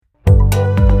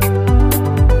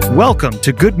Welcome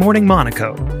to Good Morning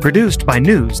Monaco, produced by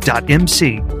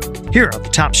News.mc. Here are the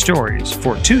top stories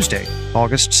for Tuesday,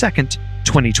 August 2nd,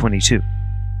 2022.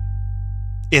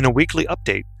 In a weekly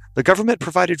update, the government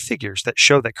provided figures that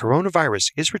show that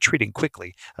coronavirus is retreating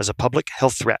quickly as a public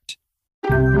health threat. The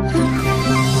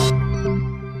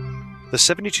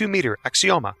 72-meter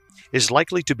Axioma is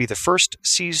likely to be the first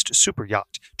seized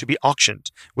superyacht to be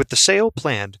auctioned, with the sale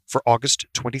planned for August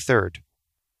 23rd.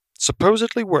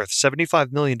 Supposedly worth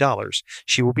 $75 million,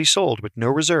 she will be sold with no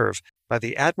reserve by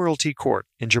the Admiralty Court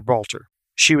in Gibraltar.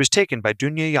 She was taken by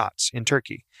Dunya Yachts in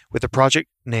Turkey with the project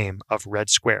name of Red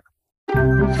Square.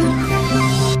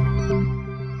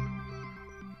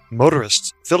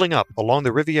 Motorists filling up along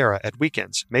the Riviera at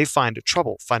weekends may find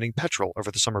trouble finding petrol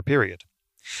over the summer period.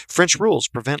 French rules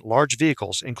prevent large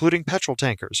vehicles, including petrol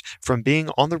tankers, from being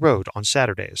on the road on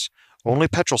Saturdays. Only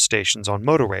petrol stations on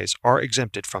motorways are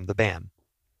exempted from the ban.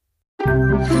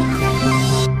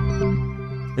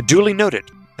 Duly noted,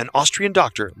 an Austrian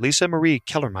doctor, Lisa Marie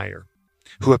Kellermeyer,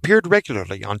 who appeared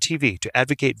regularly on TV to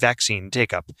advocate vaccine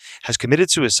take-up, has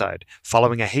committed suicide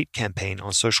following a hate campaign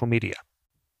on social media.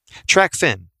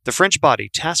 TracFin, the French body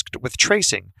tasked with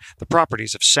tracing the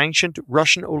properties of sanctioned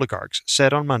Russian oligarchs,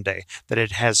 said on Monday that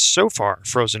it has so far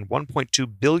frozen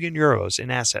 1.2 billion euros in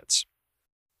assets.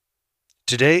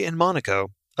 Today in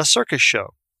Monaco, a circus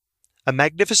show. A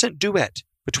magnificent duet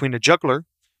between a juggler,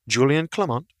 Julien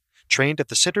Clement, trained at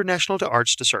the Centre National des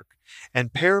Arts du Cirque,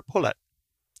 and Père Paulette,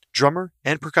 drummer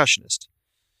and percussionist.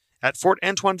 At Fort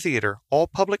Antoine Theatre, all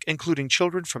public, including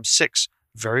children from 6,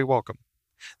 very welcome.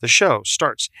 The show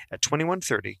starts at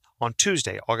 21:30 on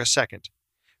Tuesday, August 2nd.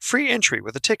 Free entry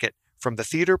with a ticket from the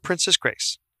Theatre Princess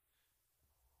Grace.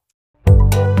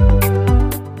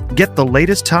 Get the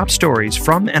latest top stories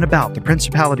from and about the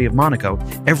Principality of Monaco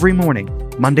every morning,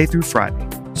 Monday through Friday.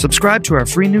 Subscribe to our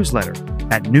free newsletter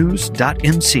at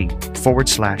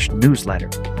news.mc/newsletter.